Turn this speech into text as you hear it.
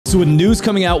So with news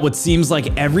coming out what seems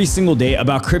like every single day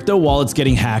about crypto wallets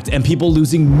getting hacked and people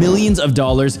losing millions of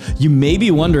dollars, you may be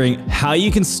wondering how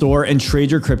you can store and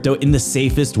trade your crypto in the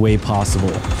safest way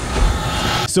possible.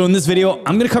 So in this video,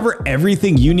 I'm going to cover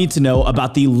everything you need to know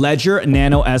about the Ledger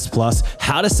Nano S Plus,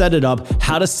 how to set it up,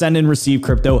 how to send and receive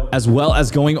crypto, as well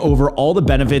as going over all the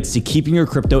benefits to keeping your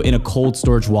crypto in a cold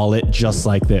storage wallet just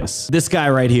like this guy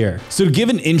right here. So to give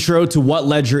an intro to what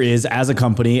Ledger is as a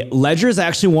company, Ledger is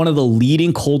actually one of the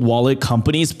leading cold wallet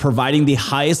companies providing the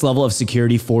highest level of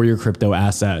security for your crypto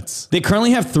assets. They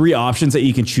currently have 3 options that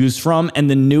you can choose from, and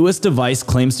the newest device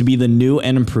claims to be the new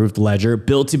and improved Ledger,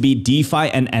 built to be DeFi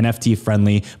and NFT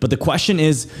friendly. But the question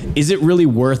is it really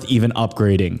worth even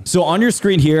upgrading? So on your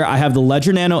screen here, I have the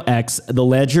Ledger Nano X, the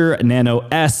Ledger Nano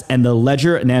S, and the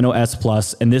Ledger Nano S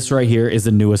Plus, and this right here is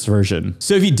the newest version.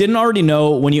 So if you didn't already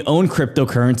know, when you own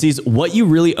cryptocurrencies, what you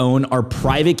really own are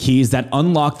private keys that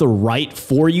unlock the right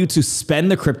for you to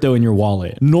spend the crypto in your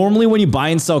wallet. Normally, when you buy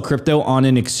and sell crypto on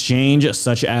an exchange,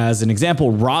 such as an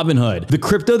example, Robinhood, the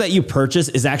crypto that you purchase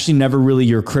is actually never really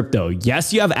your crypto.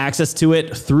 Yes, you have access to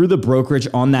it through the brokerage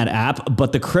on that app,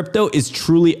 but the crypto is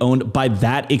truly owned by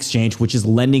that exchange, which is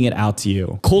lending it out to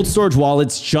you. Cold storage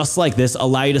wallets just like this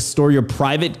allow you to store your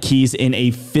private keys in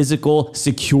a physical,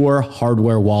 secure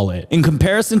hardware wallet. In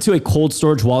comparison to a cold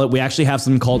storage wallet, we actually have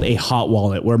something called a hot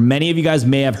wallet, where many of you guys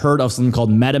may have heard of something called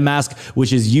MetaMask,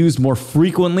 which is used more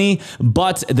frequently,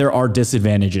 but there are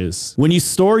disadvantages. When you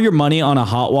store your money on a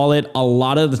hot wallet, a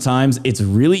lot of the times it's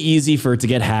really easy for it to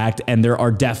get hacked, and there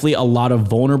are definitely a lot of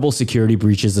vulnerable security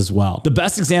breaches as well. The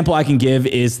best example I can give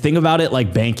is, think about it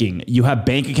like banking. You have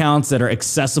bank accounts that are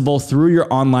accessible through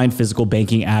your online physical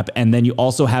banking app, and then you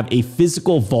also have a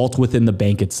physical vault within the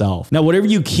bank itself. Now, whatever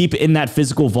you keep in that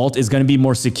physical vault is going to be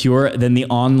more secure than the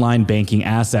online banking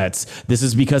assets. This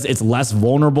is because it's less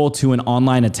vulnerable to an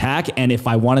online attack, and if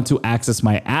I wanted to access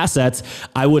my assets,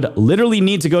 I would literally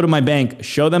need to go to my bank,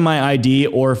 show them my ID,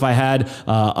 or if I had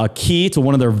a key to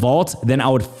one of their vaults, then I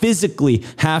would physically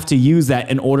have to use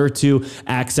that in order to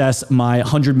access my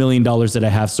 $100 million that I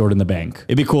have stored in the bank.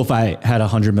 It'd be cool if I had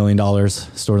 $100 million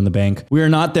stored in the bank. We are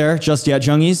not there just yet,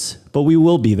 Jungies, but we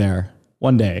will be there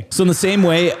one day. So in the same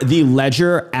way, the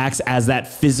Ledger acts as that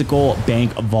physical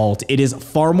bank vault. It is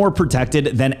far more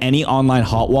protected than any online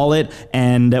hot wallet.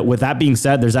 And with that being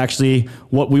said, there's actually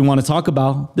what we want to talk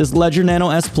about, this Ledger Nano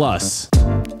S Plus.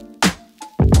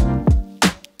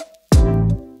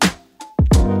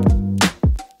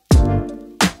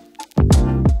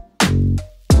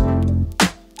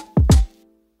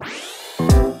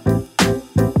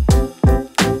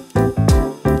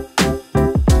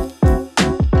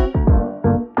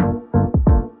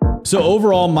 So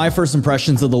overall, my first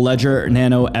impressions of the Ledger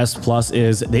Nano S Plus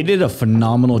is they did a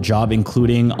phenomenal job,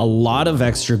 including a lot of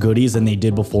extra goodies than they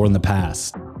did before in the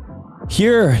past.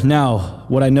 Here, now,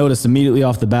 what I noticed immediately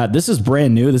off the bat, this is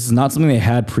brand new. This is not something they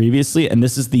had previously, and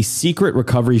this is the secret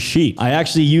recovery sheet. I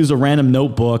actually used a random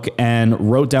notebook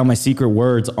and wrote down my secret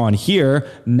words on here.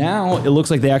 Now it looks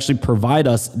like they actually provide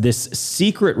us this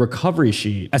secret recovery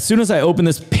sheet. As soon as I open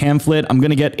this pamphlet, I'm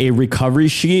gonna get a recovery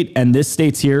sheet, and this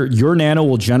states here, your Nano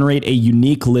will generate a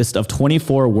unique list of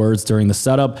 24 words during the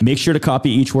setup. Make sure to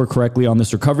copy each word correctly on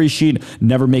this recovery sheet.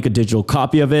 Never make a digital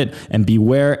copy of it, and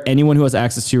beware, anyone who has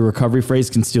access to your recovery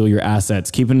phrase can steal your assets.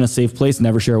 Keep it in a safe place,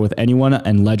 never share it with anyone,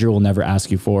 and Ledger will never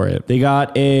ask you for it. They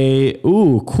got a,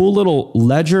 cool little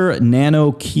Ledger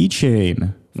Nano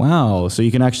keychain. Wow, so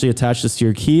you can actually attach this to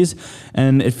your keys,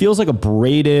 and it feels like a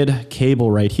braided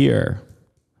cable right here.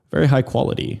 Very high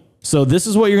quality. So this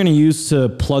is what you're going to use to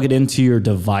plug it into your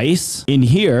device. In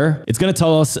here, it's going to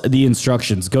tell us the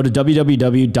instructions. Go to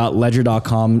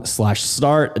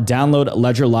www.ledger.com/start, download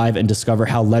Ledger Live, and discover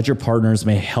how Ledger partners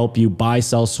may help you buy,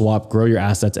 sell, swap, grow your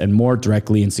assets, and more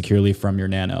directly and securely from your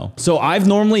Nano. So I've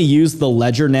normally used the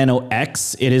Ledger Nano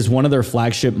X. It is one of their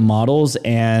flagship models,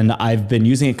 and I've been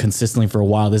using it consistently for a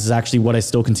while. This is actually what I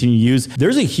still continue to use.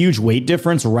 There's a huge weight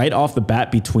difference right off the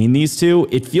bat between these two.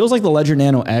 It feels like the Ledger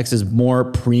Nano X is more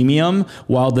premium,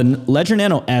 while the Ledger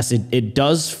Nano S, it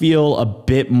does feel a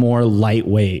bit more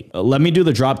lightweight. Let me do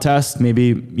the drop test.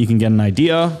 Maybe you can get an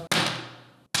idea.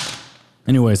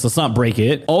 Anyways, let's not break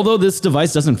it. Although this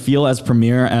device doesn't feel as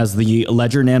premier as the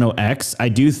Ledger Nano X, I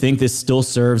do think this still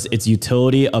serves its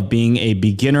utility of being a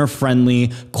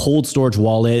beginner-friendly cold storage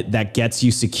wallet that gets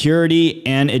you security,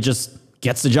 and it just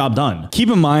gets the job done. Keep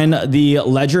in mind, the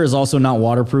Ledger is also not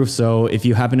waterproof, so if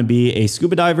you happen to be a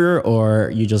scuba diver or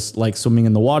you just like swimming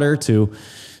in the water to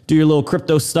Do your little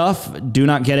crypto stuff. Do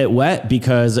not get it wet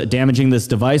because damaging this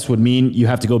device would mean you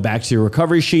have to go back to your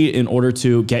recovery sheet in order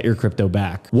to get your crypto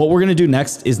back. What we're gonna do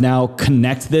next is now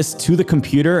connect this to the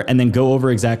computer and then go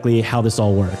over exactly how this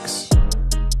all works.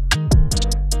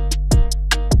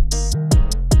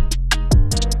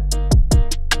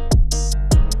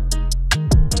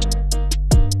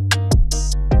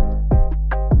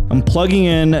 I'm plugging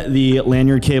in the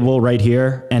lanyard cable right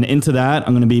here, and into that,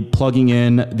 I'm gonna be plugging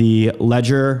in the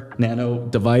Ledger Nano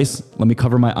device. Let me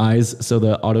cover my eyes so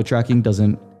the auto tracking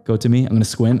doesn't go to me. I'm gonna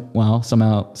squint. Wow,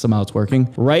 somehow it's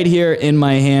working. Right here in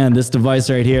my hand, this device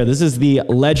right here, this is the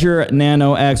Ledger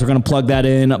Nano X. We're gonna plug that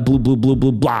in, blue, blue, blue,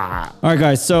 blue, blah. All right,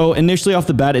 guys, so initially off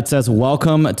the bat, it says,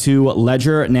 welcome to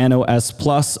Ledger Nano S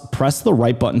Plus. Press the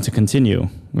right button to continue.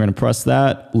 We're gonna press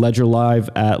that, Ledger Live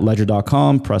at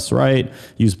ledger.com, press right,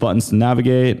 use buttons to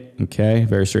navigate. Okay,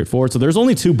 very straightforward. So there's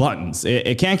only 2 buttons.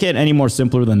 It can't get any more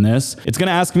simpler than this. It's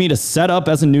gonna ask me to set up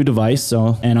as a new device,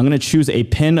 and I'm gonna choose a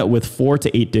PIN with 4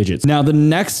 to 8 digits. Now, the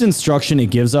next instruction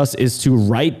it gives us is to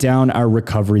write down our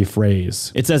recovery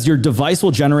phrase. It says your device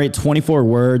will generate 24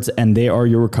 words and they are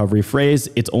your recovery phrase.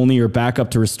 It's only your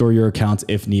backup to restore your account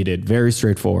if needed. Very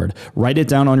straightforward. Write it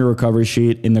down on your recovery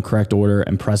sheet in the correct order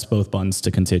and press both buttons to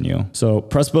continue. So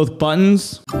press both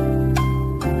buttons.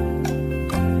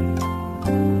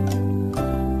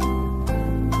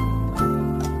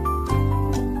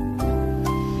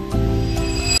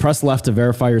 Press left to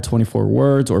verify your 24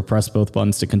 words or press both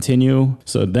buttons to continue.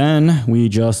 So then we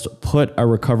just put our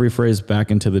recovery phrase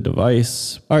back into the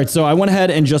device. All right, so I went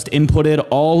ahead and just inputted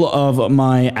all of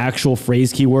my actual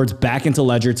phrase keywords back into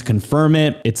Ledger to confirm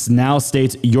it. It's now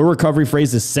states your recovery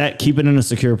phrase is set. Keep it in a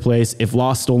secure place. If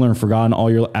lost, stolen, or forgotten,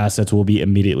 all your assets will be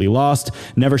immediately lost.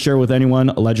 Never share with anyone.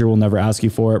 Ledger will never ask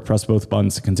you for it. Press both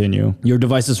buttons to continue. Your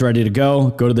device is ready to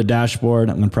go. Go to the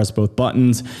dashboard. I'm gonna press both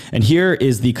buttons. And here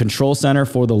is the control center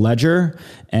for the Ledger,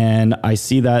 and I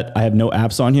see that I have no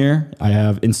apps on here. I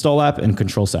have install app and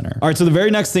control center. All right, so the very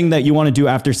next thing that you want to do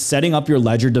after setting up your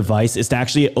Ledger device is to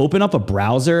actually open up a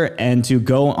browser and to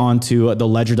go onto the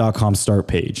ledger.com start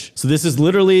page. So this is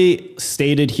literally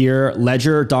stated here,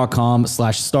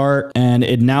 ledger.com/start, and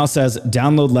it now says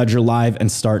download Ledger Live and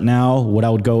start now. What I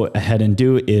would go ahead and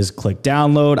do is click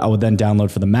download. I would then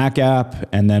download for the Mac app,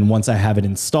 and then once I have it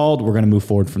installed, we're going to move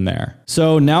forward from there.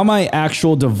 So now my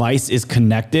actual device is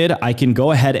connected. I can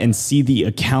go ahead and see the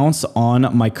accounts on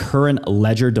my current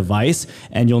Ledger device,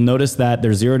 and you'll notice that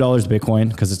there's $0 Bitcoin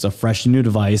because it's a fresh new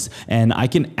device, and I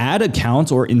can add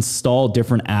accounts or install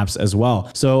different apps as well.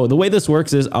 So the way this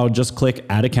works is I'll just click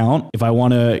add account. If I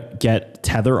want to get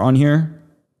Tether on here,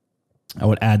 I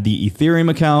would add the Ethereum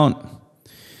account.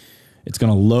 It's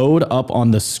going to load up on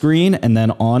the screen, and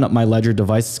then on my Ledger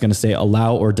device, it's going to say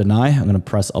allow or deny. I'm going to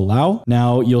press allow.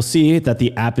 Now you'll see that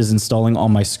the app is installing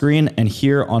on my screen, and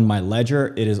here on my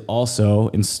Ledger, it is also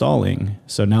installing.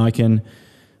 So now I can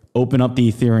open up the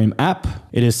Ethereum app.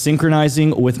 It is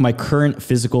synchronizing with my current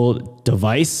physical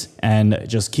device. And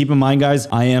just keep in mind, guys,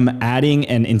 I am adding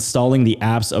and installing the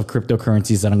apps of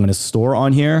cryptocurrencies that I'm going to store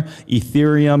on here.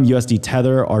 Ethereum, USD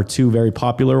Tether are 2 very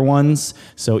popular ones.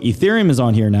 So Ethereum is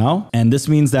on here now. And this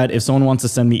means that if someone wants to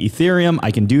send me Ethereum,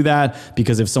 I can do that,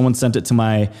 because if someone sent it to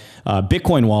my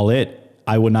Bitcoin wallet,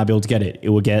 I would not be able to get it. It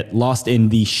would get lost in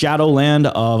the shadow land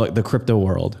of the crypto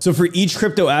world. So for each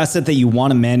crypto asset that you want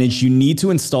to manage, you need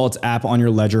to install its app on your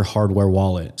Ledger hardware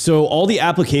wallet. So all the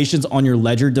applications on your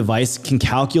Ledger device can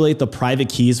calculate the private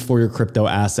keys for your crypto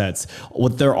assets.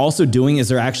 What they're also doing is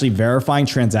they're actually verifying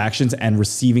transactions and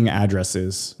receiving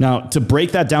addresses. Now, to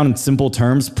break that down in simple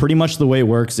terms, pretty much the way it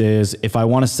works is if I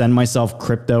want to send myself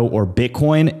crypto or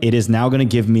Bitcoin, it is now going to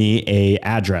give me an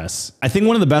address. I think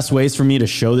one of the best ways for me to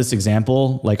show this example,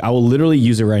 like I will literally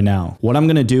use it right now. What I'm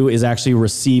going to do is actually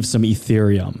receive some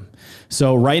Ethereum.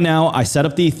 So right now I set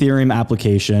up the Ethereum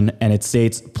application and it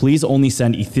states, please only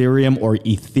send Ethereum or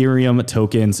Ethereum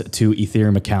tokens to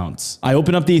Ethereum accounts. I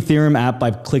open up the Ethereum app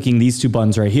by clicking these 2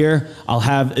 buttons right here. I'll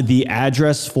have the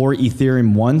address for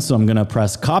Ethereum 1. So I'm going to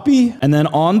press copy, and then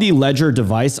on the Ledger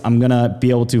device, I'm going to be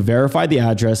able to verify the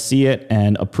address, see it,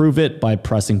 and approve it by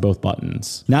pressing both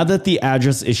buttons. Now that the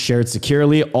address is shared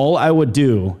securely, all I would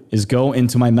do is go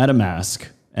into my MetaMask,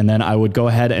 and then I would go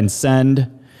ahead and send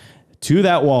to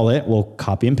that wallet. We'll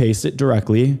copy and paste it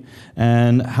directly.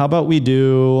 And how about we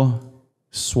do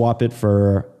swap it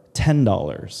for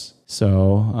 $10?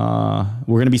 So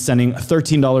we're going to be sending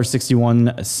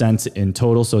 $13.61 in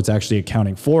total. So it's actually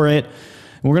accounting for it.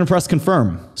 And we're going to press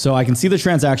confirm. So I can see the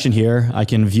transaction here. I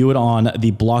can view it on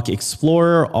the Block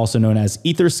Explorer, also known as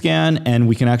Etherscan, and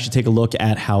we can actually take a look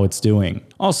at how it's doing.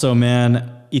 Also,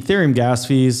 man, Ethereum gas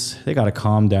fees, they got to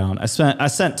calm down. I sent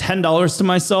 $10 to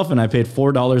myself and I paid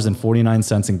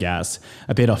 $4.49 in gas.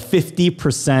 I paid a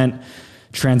 50%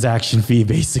 transaction fee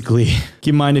basically.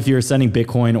 Keep in mind, if you're sending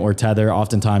Bitcoin or Tether,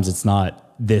 oftentimes it's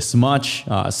not this much.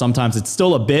 Sometimes it's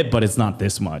still a bit, but it's not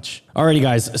this much. Alrighty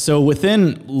guys, so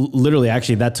within literally,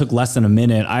 actually that took less than a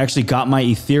minute, I actually got my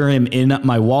Ethereum in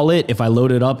my wallet. If I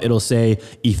load it up, it'll say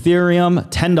Ethereum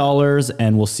 $10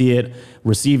 and we'll see it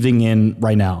receiving in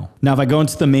right now. Now, if I go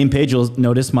into the main page, you'll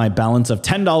notice my balance of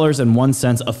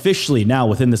 $10.01 officially now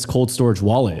within this cold storage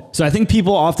wallet. So I think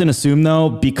people often assume though,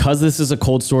 because this is a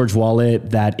cold storage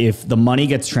wallet, that if the money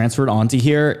gets transferred onto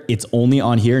here, it's only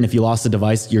on here. And if you lost the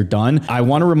device, you're done. I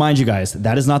want to remind you guys,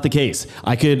 that is not the case.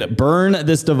 I could burn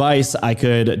this device. I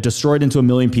could destroy it into a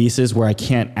million pieces where I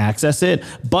can't access it.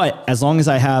 But as long as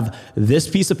I have this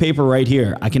piece of paper right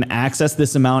here, I can access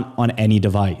this amount on any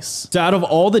device. So out of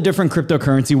all the different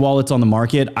cryptocurrency wallets on the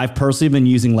market, I've personally been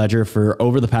using Ledger for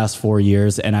over the past 4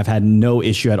 years and I've had no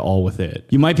issue at all with it.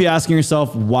 You might be asking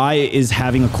yourself, why is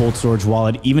having a cold storage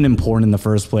wallet even important in the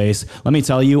first place? Let me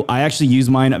tell you, I actually use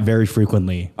mine very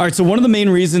frequently. All right, so one of the main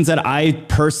reasons that I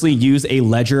personally use a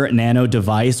Ledger Nano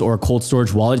device or a cold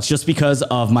storage wallet is just because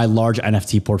of my large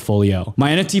NFT portfolio. My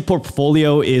NFT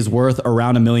portfolio is worth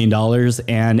around $1 million.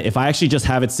 And if I actually just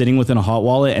have it sitting within a hot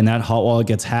wallet and that hot wallet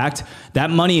gets hacked, that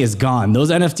money is gone.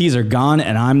 Those NFTs are gone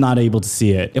and I'm not able to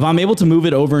see it. If I'm able to move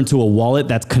it over into a wallet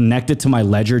that's connected to my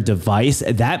Ledger device,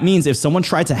 that means if someone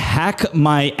tried to hack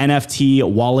my NFT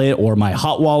wallet or my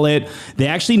hot wallet, they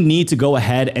actually need to go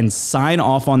ahead and sign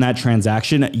off on that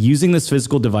transaction using this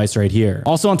physical device right here.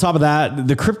 Also on top of that,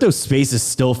 the crypto space is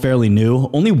still fairly new.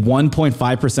 Only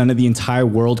 1.5% of the entire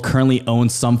world currently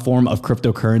owns some form of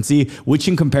cryptocurrency, which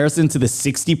in comparison to the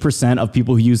 60% of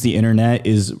people who use the internet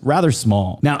is rather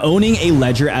small. Now, owning a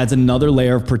Ledger adds another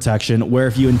layer of protection where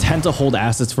if you intend to hold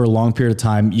assets for a long period of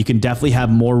time, you can definitely have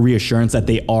more reassurance that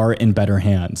they are in better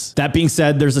hands. That being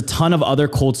said, there's a ton of other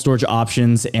cold storage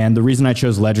options, and the reason I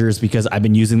chose Ledger is because I've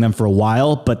been using them for a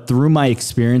while, but through my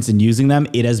experience in using them,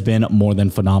 it has been more than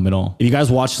phenomenal. If you guys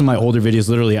watch some of my older videos,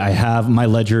 literally, I have my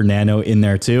Ledger Nano in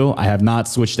there too. I have not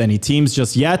switched any teams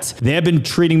just yet. They have been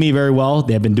treating me very well.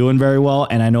 They have been doing very well,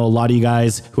 and I know a lot of you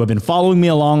guys who have been following me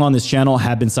along on this channel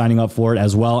have been signing up for it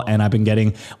as well, and I've been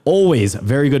getting always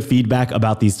very good feedback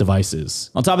about these devices.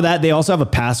 On top of that, they also have a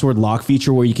password lock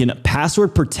feature where you can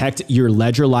password protect your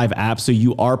Ledger Live app so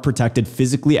you are protected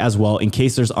physically as well in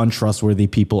case there's untrustworthy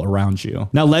people around you.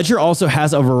 Now, Ledger also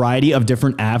has a variety of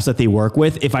different apps that they work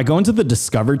with. If I go into the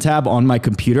Discover tab on my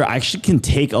computer, I actually can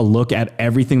take a look at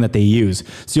everything that they use.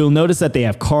 So you'll notice that they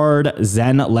have Card,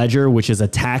 Zen Ledger, which is a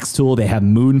tax tool. They have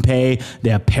MoonPay, they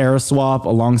have Paraswap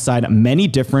alongside many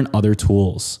different other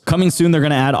tools. Coming soon, they're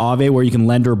going to add Aave where you can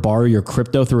lend or borrow your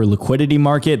crypto through a liquidity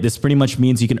market. This pretty much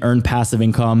means you can earn passive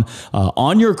income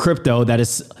on your crypto that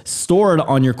is stored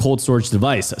on your cold storage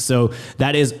device. So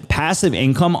that is passive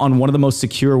income on one of the most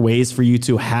secure ways for you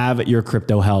to have your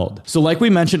crypto held. So like we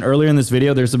mentioned earlier in this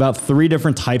video, there's about 3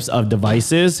 different types of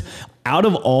devices. Out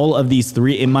of all of these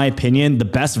 3, in my opinion, the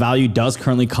best value does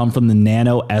currently come from the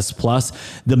Nano S Plus.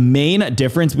 The main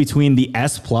difference between the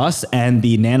S Plus and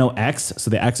the Nano X, so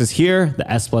the X is here, the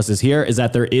S Plus is here, is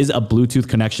that there is a Bluetooth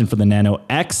connection for the Nano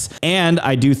X. And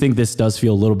I do think this does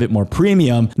feel a little bit more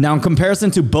premium. Now, in comparison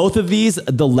to both of these,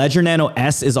 the Ledger Nano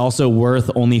S is also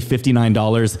worth only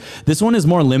 $59. This one is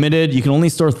more limited. You can only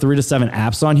store 3 to 7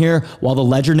 apps on here, while the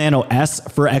Ledger Nano S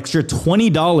for extra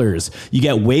 $20, you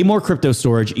get way more crypto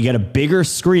storage, you get a bigger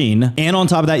screen, and on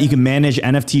top of that, you can manage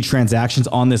NFT transactions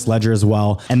on this Ledger as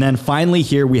well. And then finally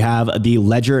here we have the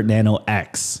Ledger Nano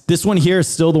X. This one here is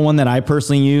still the one that I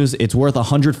personally use. It's worth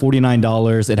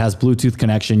 $149. It has Bluetooth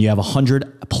connection. You have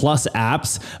 100 plus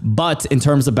apps, but in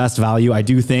terms of best value, I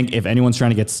do think if anyone's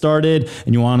trying to get started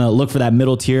and you want to look for that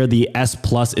middle tier, the S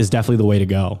Plus is definitely the way to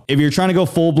go. If you're trying to go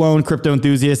full-blown crypto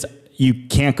enthusiast, you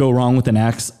can't go wrong with an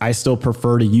X. I still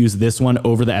prefer to use this one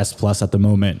over the S Plus at the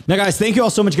moment. Now guys, thank you all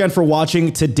so much again for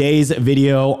watching today's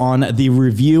video on the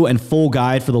review and full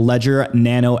guide for the Ledger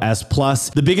Nano S Plus.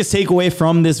 The biggest takeaway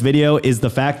from this video is the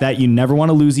fact that you never want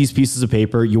to lose these pieces of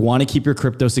paper. You want to keep your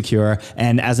crypto secure.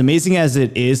 And as amazing as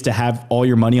it is to have all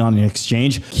your money on an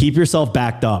exchange, keep yourself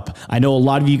backed up. I know a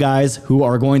lot of you guys who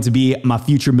are going to be my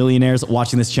future millionaires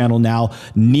watching this channel now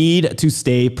need to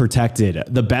stay protected.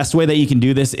 The best way that you can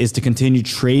do this is to continue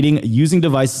trading using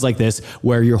devices like this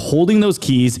where you're holding those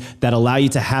keys that allow you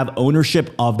to have ownership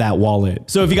of that wallet.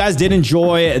 So if you guys did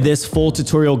enjoy this full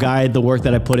tutorial guide, the work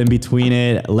that I put in between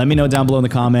it, let me know down below in the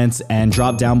comments and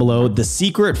drop down below the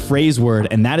secret phrase word,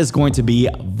 and that is going to be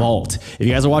vault. If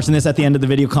you guys are watching this at the end of the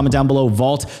video, comment down below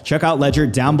vault. Check out Ledger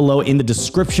down below in the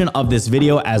description of this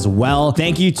video as well.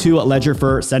 Thank you to Ledger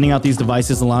for sending out these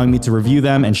devices, allowing me to review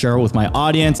them and share it with my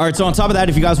audience. All right, so on top of that,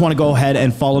 if you guys want to go ahead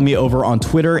and follow me over on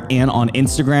Twitter and on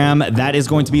Instagram, that is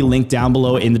going to be linked down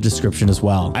below in the description as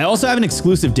well. I also have an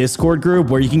exclusive Discord group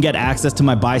where you can get access to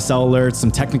my buy sell alerts,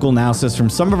 some technical analysis from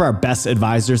some of our best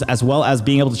advisors, as well as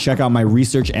being able to check out my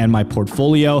research and my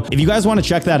portfolio. If you guys want to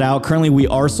check that out, currently we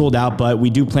are sold out, but we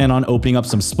do plan on opening up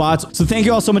some spots. So thank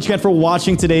you all so much again for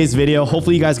watching today's video.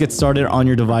 Hopefully you guys get started on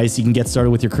your device. You can get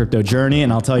started with your crypto journey.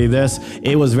 And I'll tell you this,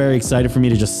 it was very exciting for me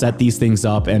to just set these things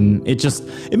up, and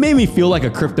it made me feel like a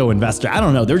crypto investor. I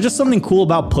don't know. There's just something cool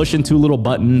about pushing two little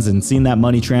buttons and seeing that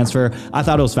money transfer. I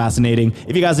thought it was fascinating.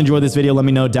 If you guys enjoyed this video, let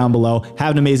me know down below.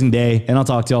 Have an amazing day, and I'll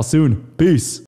talk to y'all soon. Peace.